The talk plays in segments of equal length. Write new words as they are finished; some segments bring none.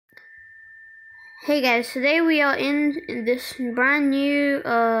Hey guys, today we are in this brand new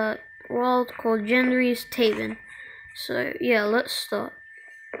world called Genry's Taven. So yeah, let's start.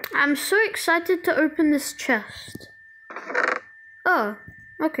 I'm so excited to open this chest. Oh,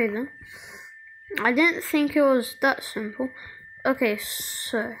 okay then. I didn't think it was that simple. Okay,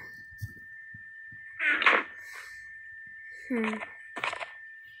 so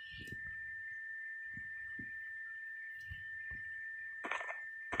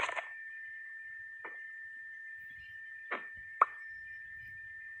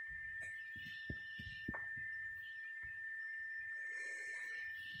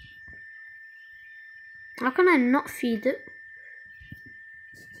how can I not feed it?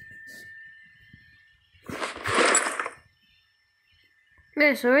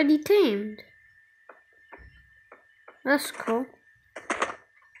 It's already tamed. That's cool.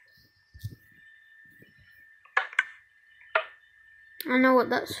 I know what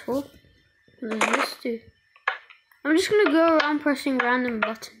that's for. What does this do? I'm just gonna go around pressing random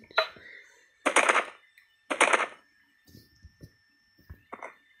buttons.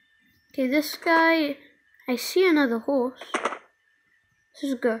 Okay, this guy, I see another horse. Let's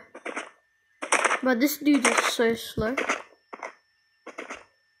just go. But this dude is so slow.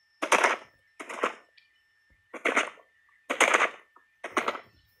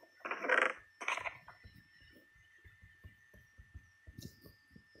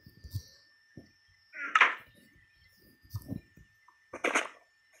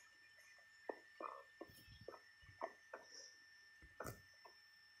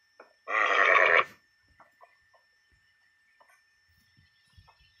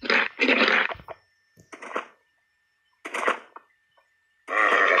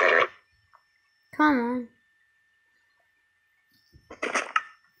 Come on.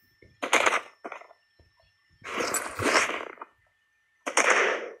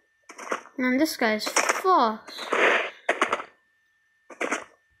 Man, this guy's fast.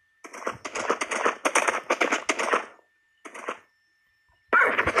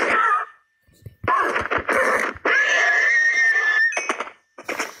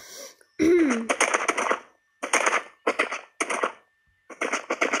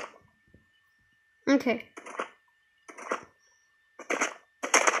 Okay.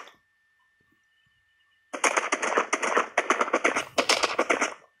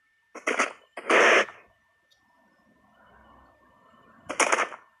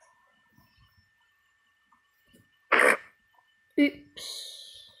 Oops.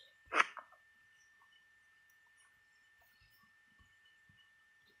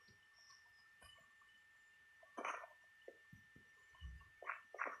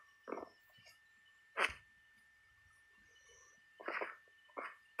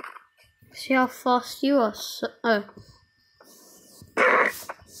 See how fast you are. Oh. It's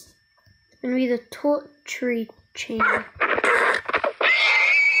gonna be the torture chain.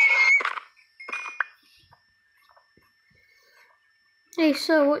 Hey,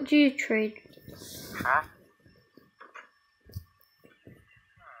 sir, what do you trade? Huh?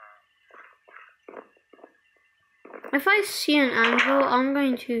 If I see an anvil, I'm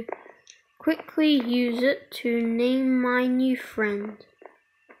going to quickly use it to name my new friend.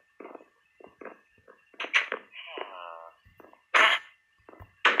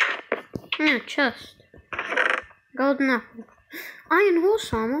 Yeah, chest. Golden apple. Iron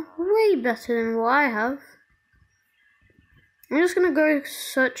horse armor? Way better than what I have. I'm just gonna go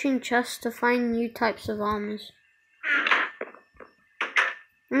searching chests to find new types of armors.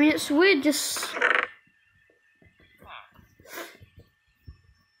 I mean, it's weird just...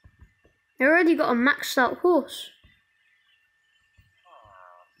 I already got a maxed out horse.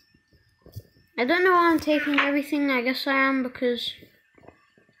 I don't know why I'm taking everything. I guess I am because...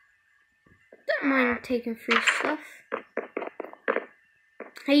 don't mind taking free stuff.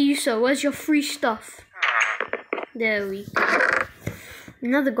 Hey you sir, where's your free stuff? There we go.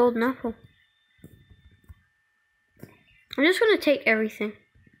 Another golden apple. I'm just gonna take everything.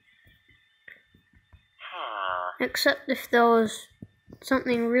 Except if there was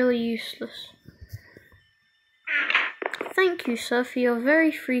something really useless. Thank you sir for your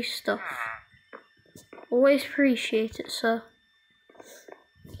very free stuff. Always appreciate it sir.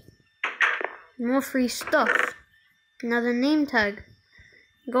 More free stuff. Another name tag.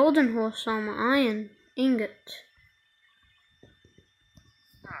 Golden horse armor, iron, ingot.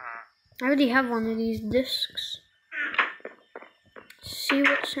 I already have one of these discs. See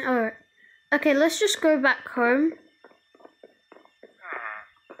what's in. Alright. Okay, let's just go back home.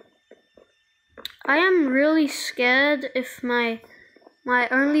 I am really scared if my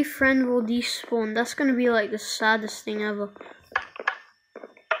only friend will despawn. That's gonna be like the saddest thing ever.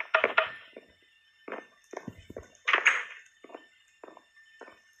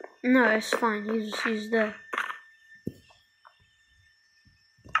 No, it's fine. He's there.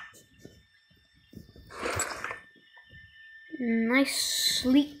 Nice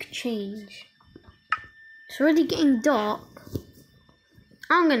sleek change. It's already getting dark.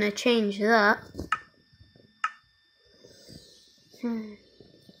 I'm gonna change that.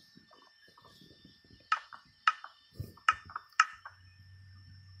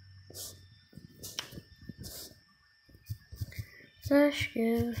 Let's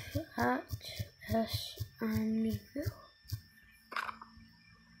give at S and V.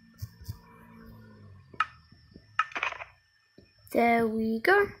 There we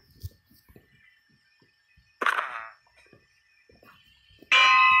go.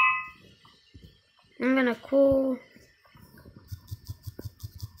 I'm gonna call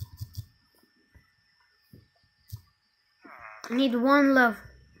I need one level.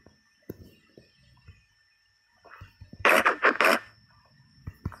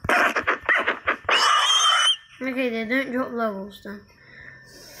 Okay, they don't drop levels then.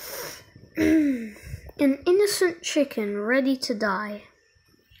 An innocent chicken ready to die.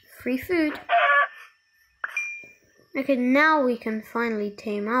 Free food. Okay, now we can finally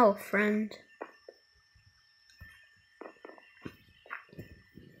tame our friend.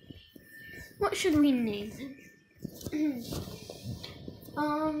 What should we name him?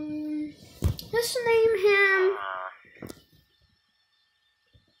 Let's name him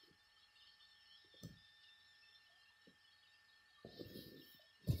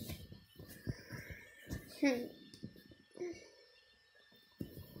I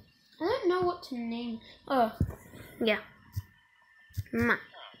don't know what to name. Oh, yeah.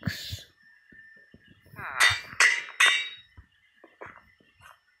 Max.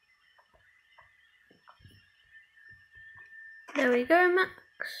 There we go, Max.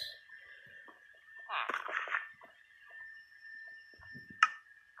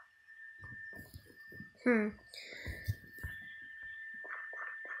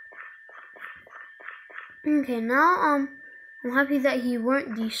 Okay, now I'm happy that he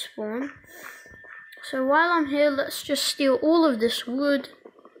won't despawn. So while I'm here, let's just steal all of this wood.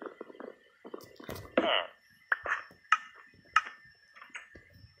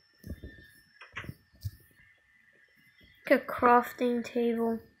 Make a crafting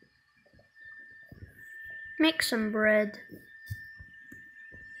table. Make some bread.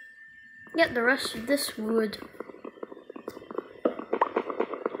 Get the rest of this wood.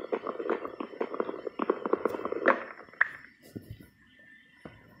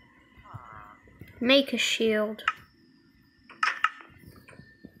 Make a shield.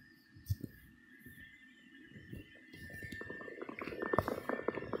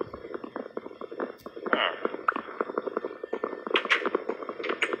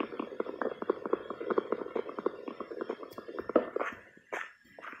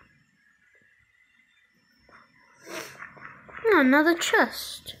 Oh, another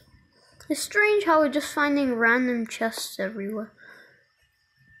chest. It's strange how we're just finding random chests everywhere.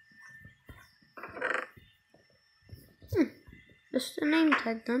 Just a name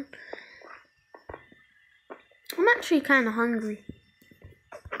tag then. I'm actually kind of hungry.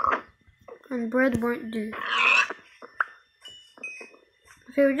 And bread won't do.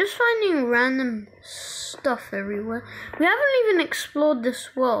 Okay, we're just finding random stuff everywhere. We haven't even explored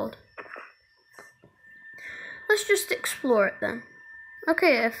this world. Let's just explore it then.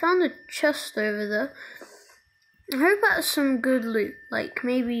 Okay, I found a chest over there. I hope that's some good loot. Like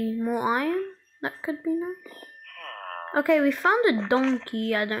maybe more iron? That could be nice. Okay, we found a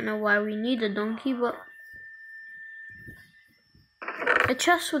donkey. I don't know why we need a donkey, but a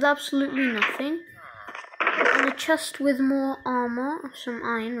chest with absolutely nothing. And a chest with more armor, some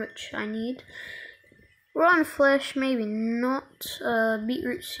iron, which I need. Rotten flesh, maybe not.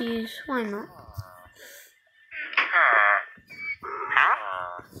 Beetroot seeds, why not?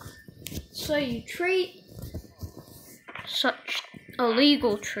 So you trade such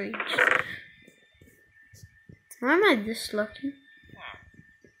illegal trades. Why am I this lucky?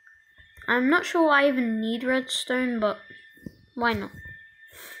 I'm not sure I even need redstone, but why not?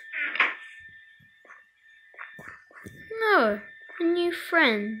 No, a new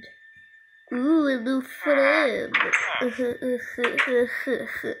friend. Ooh, a new friend.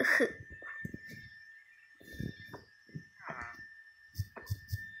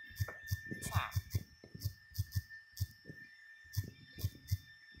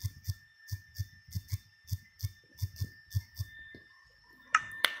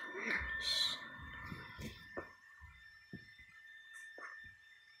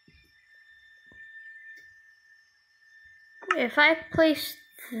 If I place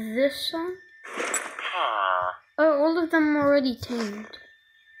this on, oh, all of them already tamed.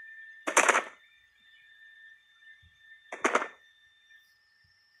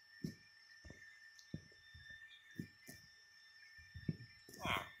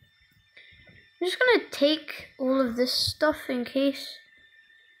 I'm just gonna take all of this stuff in case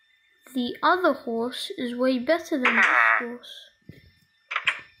the other horse is way better than this horse.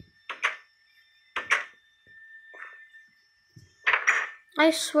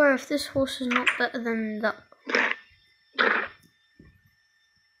 I swear if this horse is not better than that.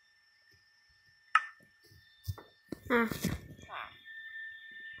 Ah.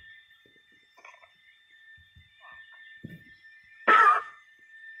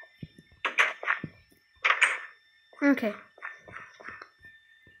 Okay.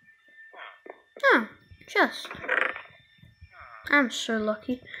 Oh, chest. I'm so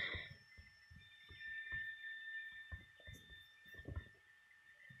lucky.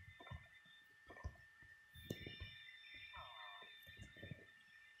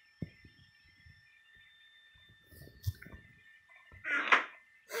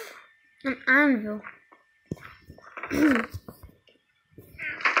 An anvil.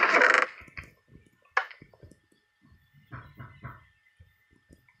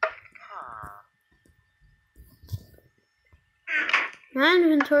 My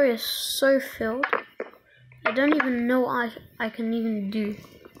inventory is so filled. I don't even know what I can even do.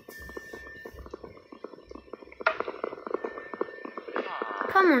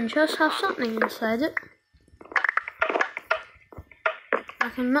 Come on, just have something inside it. I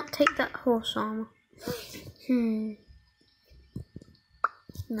cannot take that horse armor.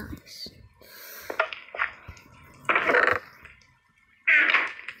 Nice.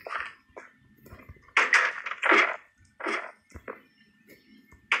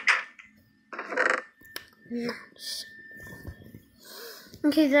 Nice.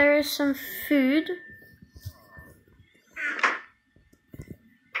 Okay, there is some food.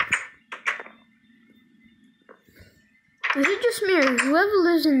 Is it just me or whoever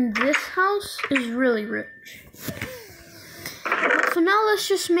lives in this house is really rich? But for now, let's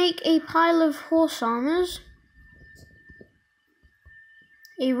just make a pile of horse armors.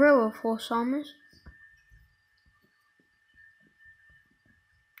 A row of horse armors.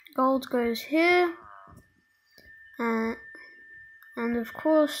 Gold goes here. And of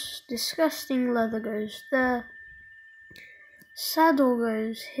course, disgusting leather goes there. Saddle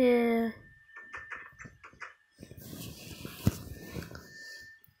goes here.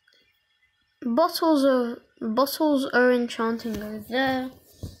 Bottles are enchanting go there.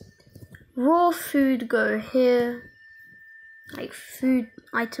 Raw food go here. Like food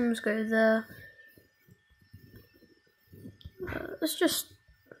items go there. Let's just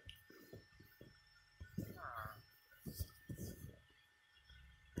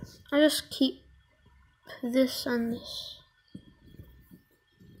I just keep this and this.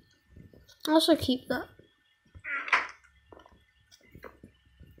 Also keep that.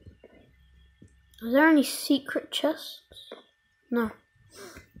 Are there any secret chests? No.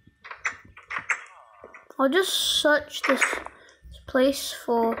 I'll just search this place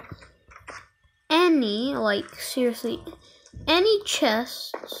for any, like seriously, any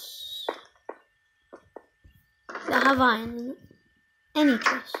chests that have iron in it. Any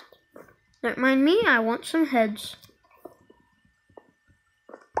chest. Don't mind me, I want some heads.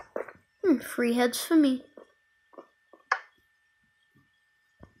 3 heads for me.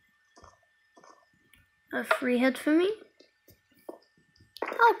 A free head for me?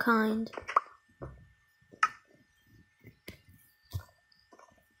 How kind.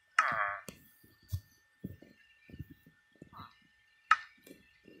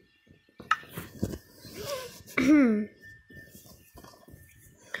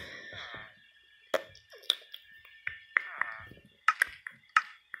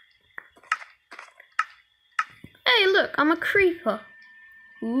 Hey, look, I'm a creeper.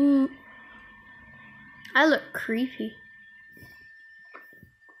 Ooh. I look creepy.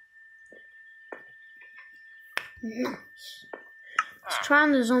 Nice. Let's try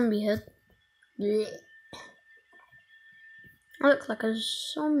on the zombie head. Yeah. I look like a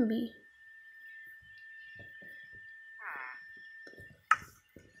zombie.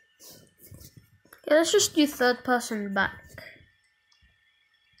 Okay, let's just do third person back.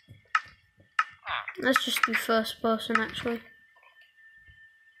 Let's just do first person actually.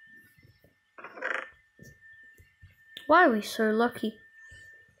 Why are we so lucky?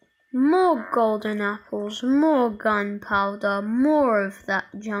 More golden apples, more gunpowder, more of that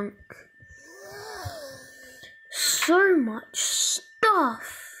junk. So much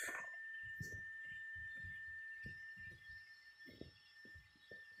stuff.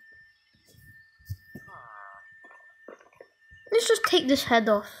 Let's just take this head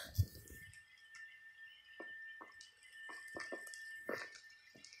off.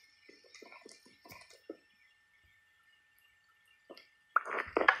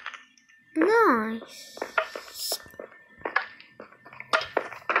 Nice.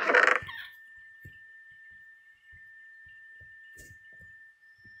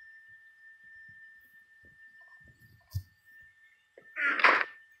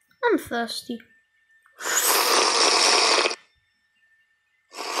 I'm thirsty.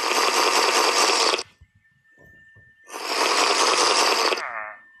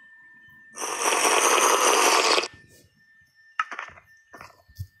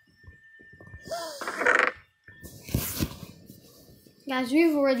 Guys,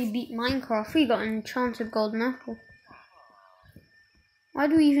 we've already beat Minecraft. We got an enchanted golden apple. Why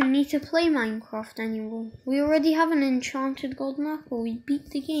do we even need to play Minecraft anymore? We already have an enchanted golden apple. We beat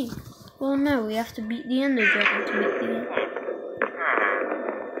the game. Well, no, we have to beat the Ender Dragon to beat the game.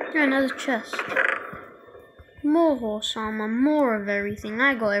 Oh, another chest. More horse armor, more of everything.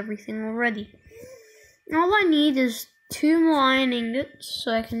 I got everything already. All I need is 2 more iron ingots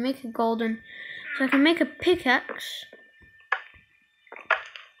so I can make a pickaxe.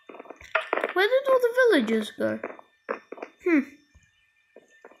 Where did all the villagers go?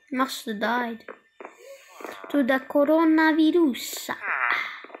 Must have died. To the coronavirus.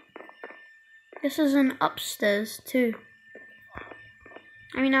 This is an upstairs too.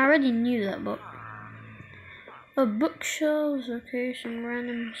 I mean, I already knew that, but... bookshelves, okay, some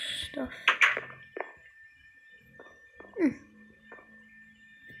random stuff.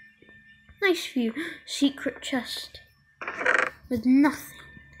 Nice view. Secret chest. With nothing.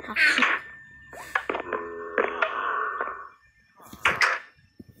 How secret.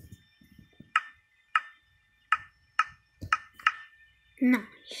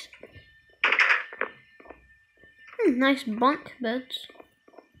 Nice. Nice bunk beds.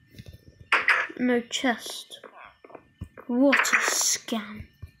 No chest. What a scam.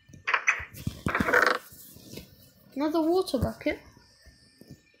 Another water bucket.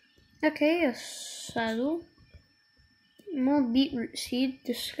 Okay, a saddle. More beetroot seed.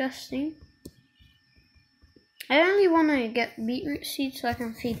 Disgusting. I only want to get beetroot seed so I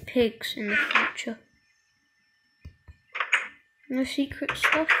can feed pigs in the future. No secret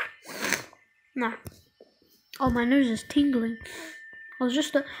stuff? No. Oh, my nose is tingling. I was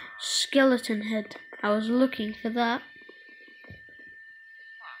just a skeleton head. I was looking for that.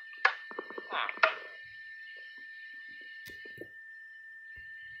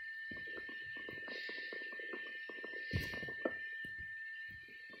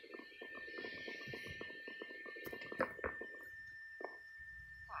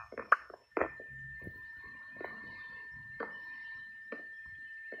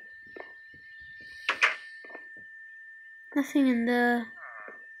 Nothing in there.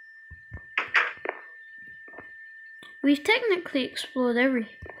 We've technically explored every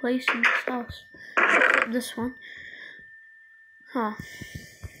place in this house. Except this one. Huh.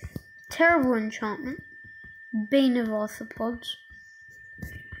 Terrible enchantment. Bane of arthropods.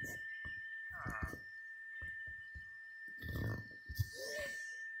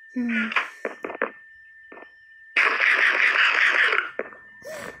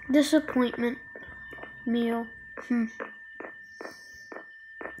 Disappointment. Meal.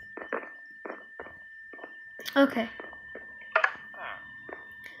 Okay.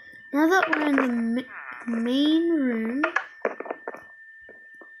 Now that we're in the main room.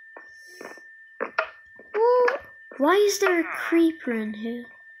 Whoa, why is there a creeper in here?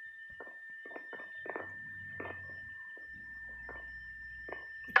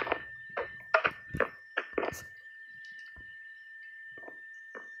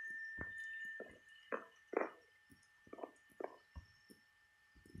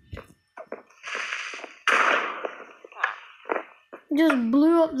 Just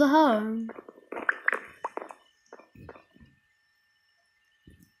blew up the home.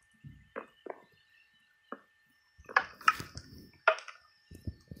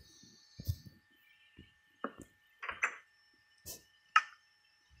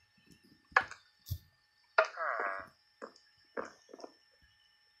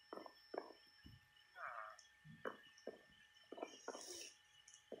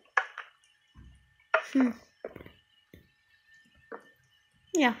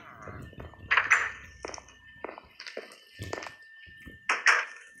 Yeah.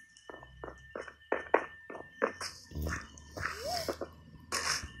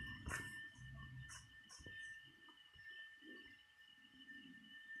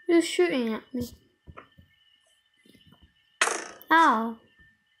 Who's shooting at me? Ow.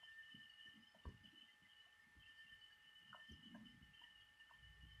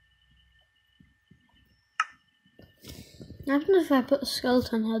 What happens if I put a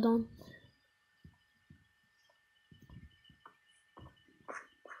skeleton head on?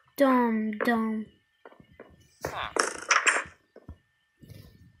 Dumb.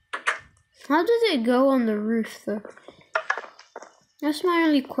 How did it go on the roof though? That's my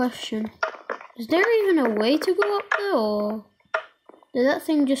only question. Is there even a way to go up there, or did that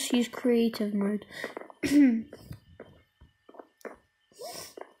thing just use creative mode?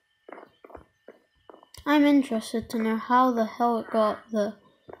 I'm interested to know how the hell it got up there.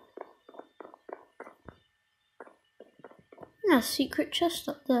 Yeah, secret chest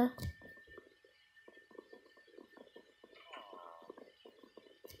up there.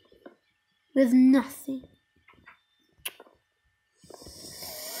 With nothing.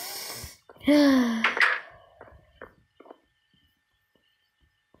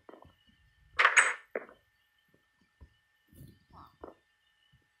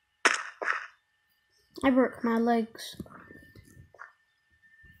 I broke my legs.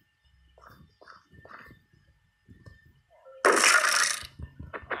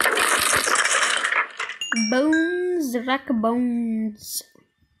 Bones, rack bones.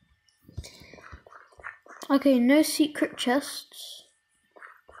 Okay, no secret chests.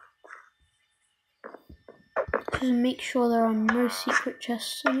 Just make sure there are no secret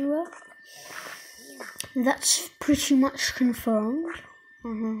chests anywhere. That's pretty much confirmed.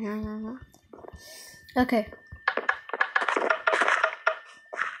 Okay.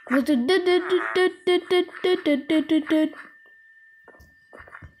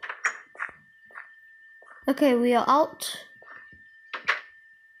 Okay, we are out.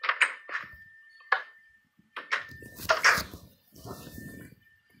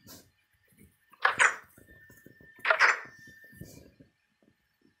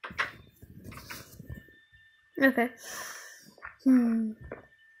 Okay.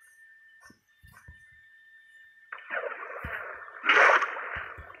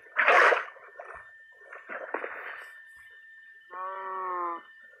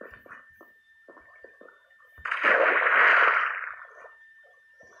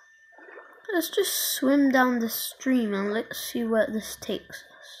 Let's just swim down the stream and let's see where this takes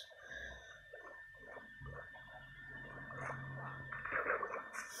us.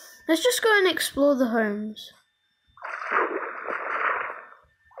 Let's just go and explore the homes.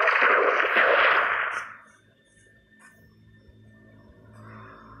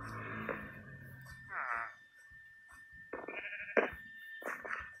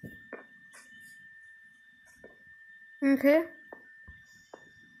 Okay.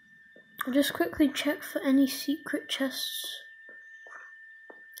 I'll just quickly check for any secret chests.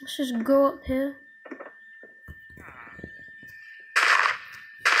 Let's just go up here.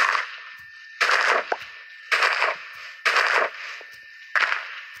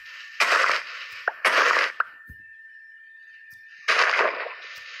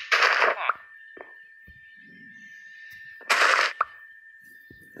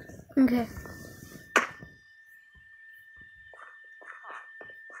 Okay.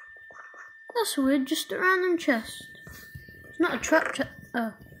 That's weird, just a random chest. It's not a trap chest.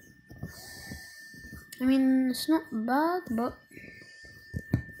 Oh. I mean, it's not bad, but...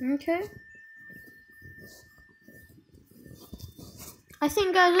 Okay. I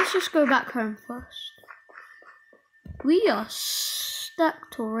think, guys, let's just go back home first. We are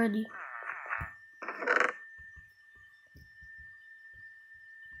stacked already.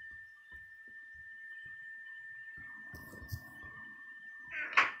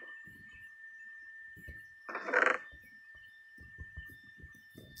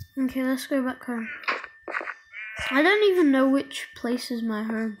 Okay, let's go back home. I don't even know which place is my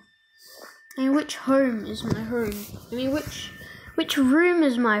home. I mean, which home is my home? I mean, which room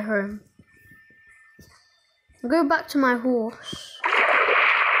is my home? I'll go back to my horse.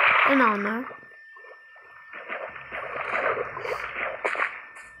 And I'll know.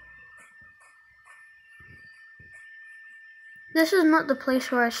 This is not the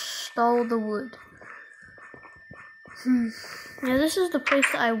place where I stole the wood. Yeah, this is the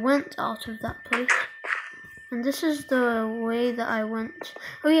place that I went out of that place. And this is the way that I went.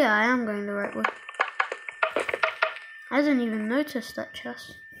 Oh yeah, I am going the right way. I didn't even notice that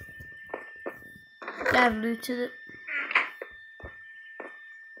chest. Yeah, I've looted it.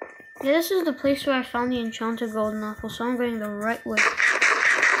 Yeah, this is the place where I found the enchanted golden apple, so I'm going the right way.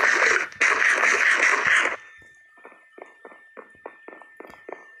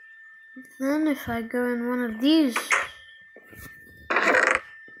 Then if I go in one of these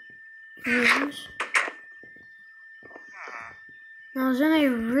rooms, I was in a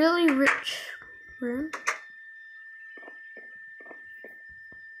really rich room.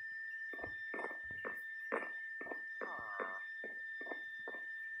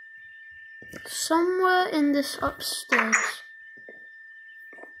 Somewhere in this upstairs.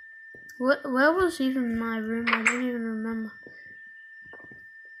 Where was even my room? I don't even remember.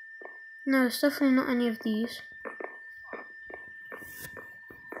 No, it's definitely not any of these.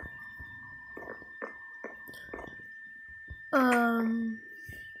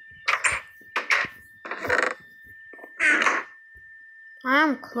 I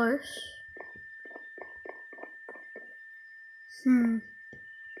am close.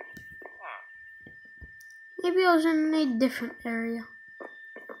 Maybe I was in a different area.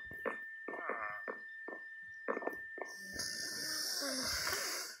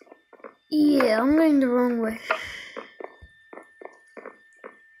 Yeah, I'm going the wrong way.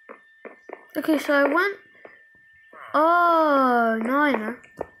 Okay, so I went... Oh, now I know.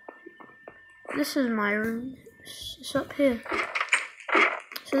 This is my room. It's up here.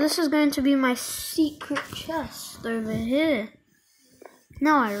 So this is going to be my secret chest over here.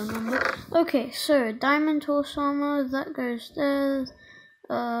 Now I remember. Okay, so diamond horse armor, that goes there.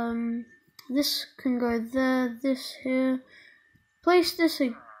 This can go there, this here. Place this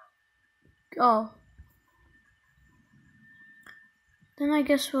oh. Then I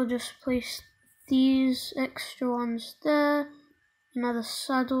guess we'll just place these extra ones there. Another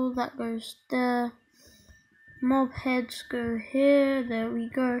saddle, that goes there. Mob heads go here, there we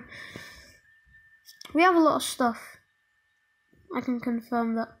go. We have a lot of stuff. I can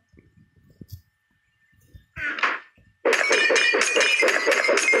confirm that.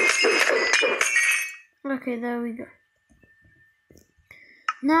 Okay, there we go.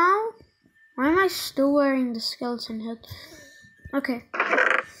 Now, why am I still wearing the skeleton head? Okay.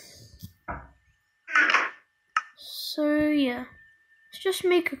 So yeah, let's just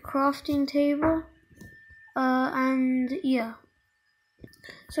make a crafting table. And yeah.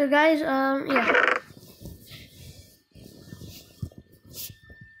 So guys, yeah.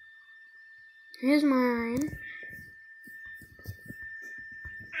 Here's my iron.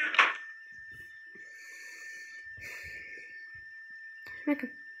 Let's make a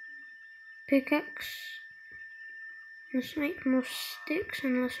pickaxe. Let's make more sticks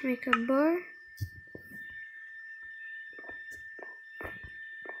and let's make a bow.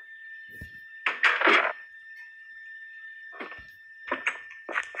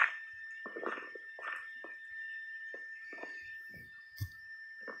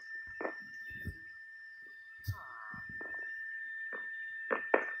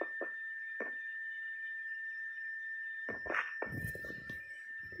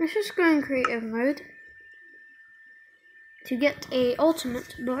 Let's just go in creative mode to get a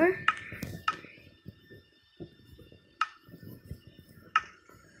ultimate bow.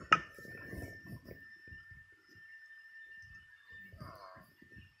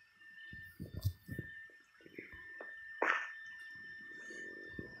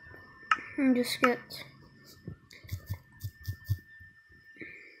 And just get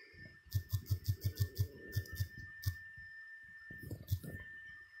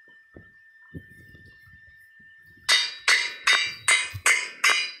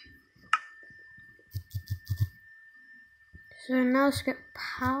so now let's get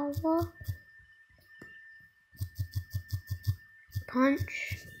power,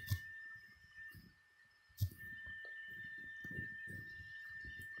 punch,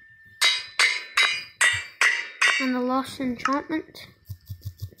 and the last enchantment.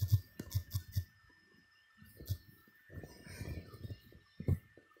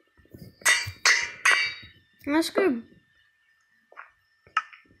 Let's go.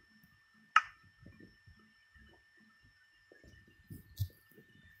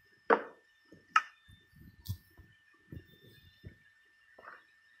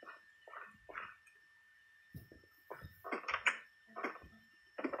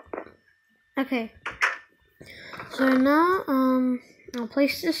 Okay, so now I'll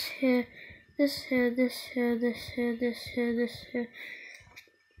place this here, this here, this here, this here, this here, this here,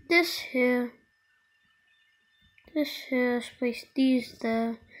 this here, this here. Let's place these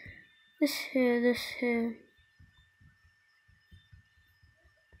there, this here, this here.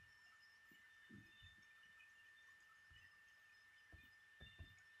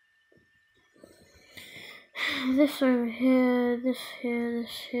 This over here, this here, this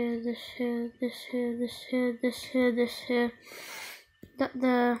here, this here, this here, this here, this here, this here, that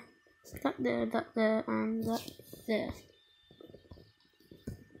there, that there, that there, and that there.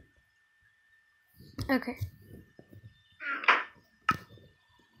 Okay.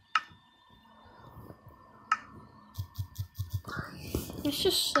 Let's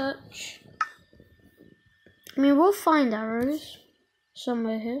just search. I mean, we'll find arrows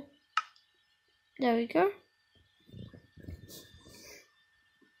somewhere here. There we go.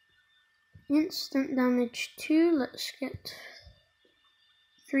 Instant damage 2. Let's get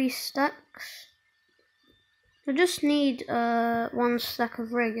 3 stacks. I just need 1 stack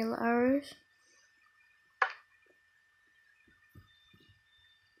of regular arrows.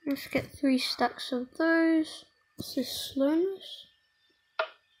 Let's get 3 stacks of those. What's this, slowness?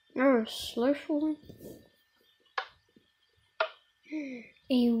 Oh, slow falling.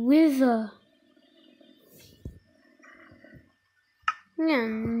 A wither. Yeah,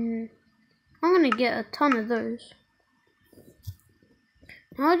 I'm gonna get a ton of those.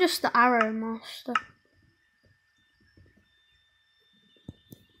 Now just the arrow master.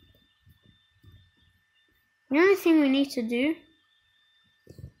 The only thing we need to do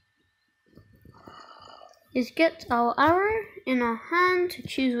is get our arrow in our hand to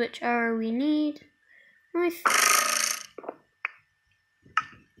choose which arrow we need. Wait,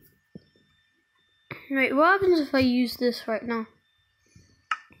 what happens if I use this right now?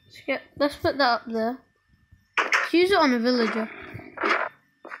 Let's put that up there. Let's use it on a villager.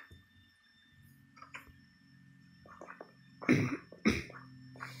 Boom.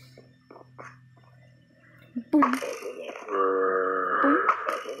 Boom.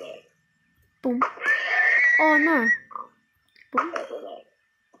 Boom. Oh no. Boom.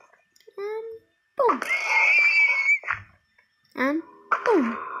 And boom. And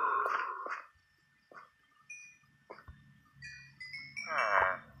boom.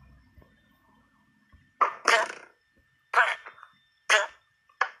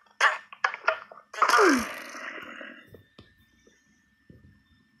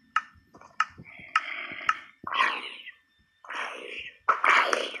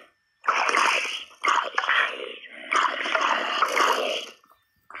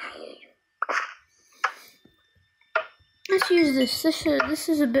 Let's use this. This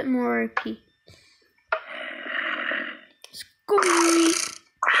is a bit more OP. Let's go.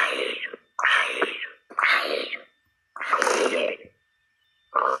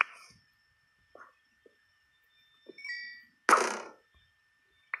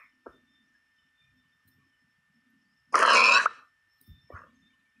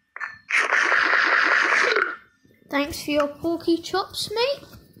 Thanks for your porky chops, mate.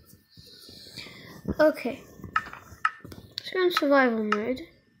 Okay. Let's go in survival mode.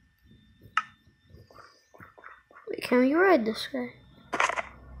 Wait, can we ride this guy?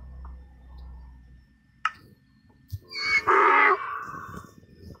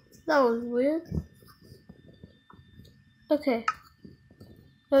 That was weird. Okay.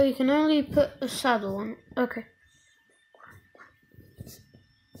 Oh, you can only put a saddle on it. Okay.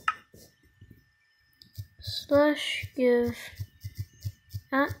 Slash give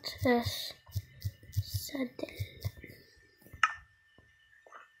at s saddle.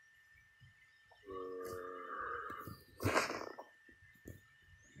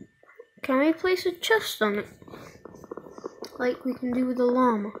 Can we place a chest on it? Like we can do with the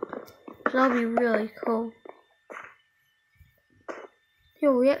llama. That'll be really cool.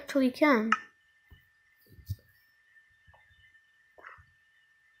 Yeah, we actually can.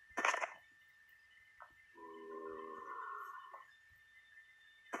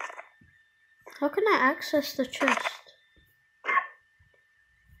 How can I access the chest?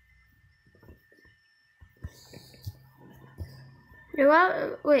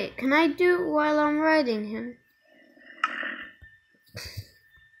 Wait, can I do it while I'm riding him?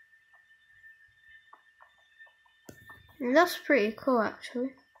 And that's pretty cool,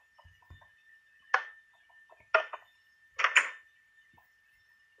 actually.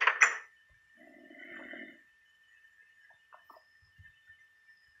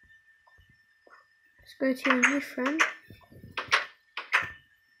 Let's go to your new friend.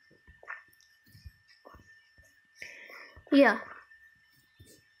 Yeah.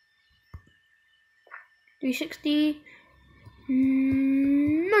 360.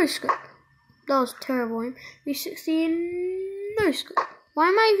 No scope. That was terrible. 360. No scope. Why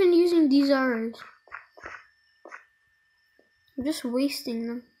am I even using these arrows? I'm just wasting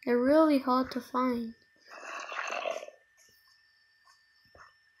them. They're really hard to find.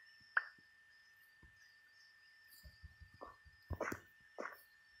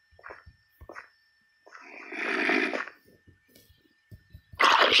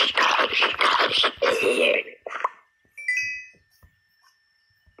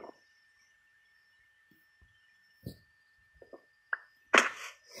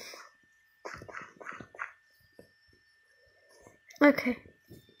 Okay.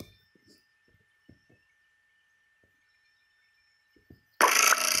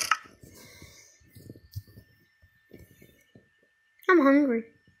 I'm hungry.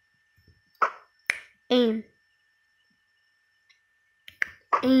 Aim.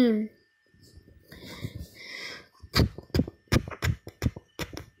 Aim.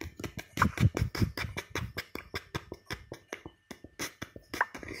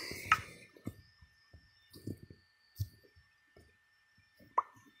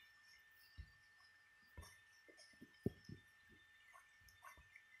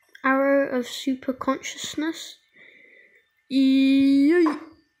 of super consciousness. Yay.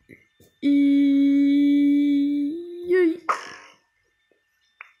 Yay.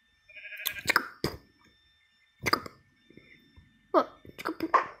 What?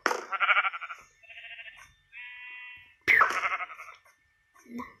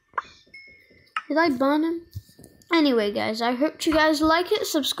 Did I burn him? Anyway, guys, I hope you guys like it.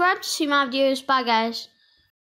 Subscribe to see my videos. Bye, guys.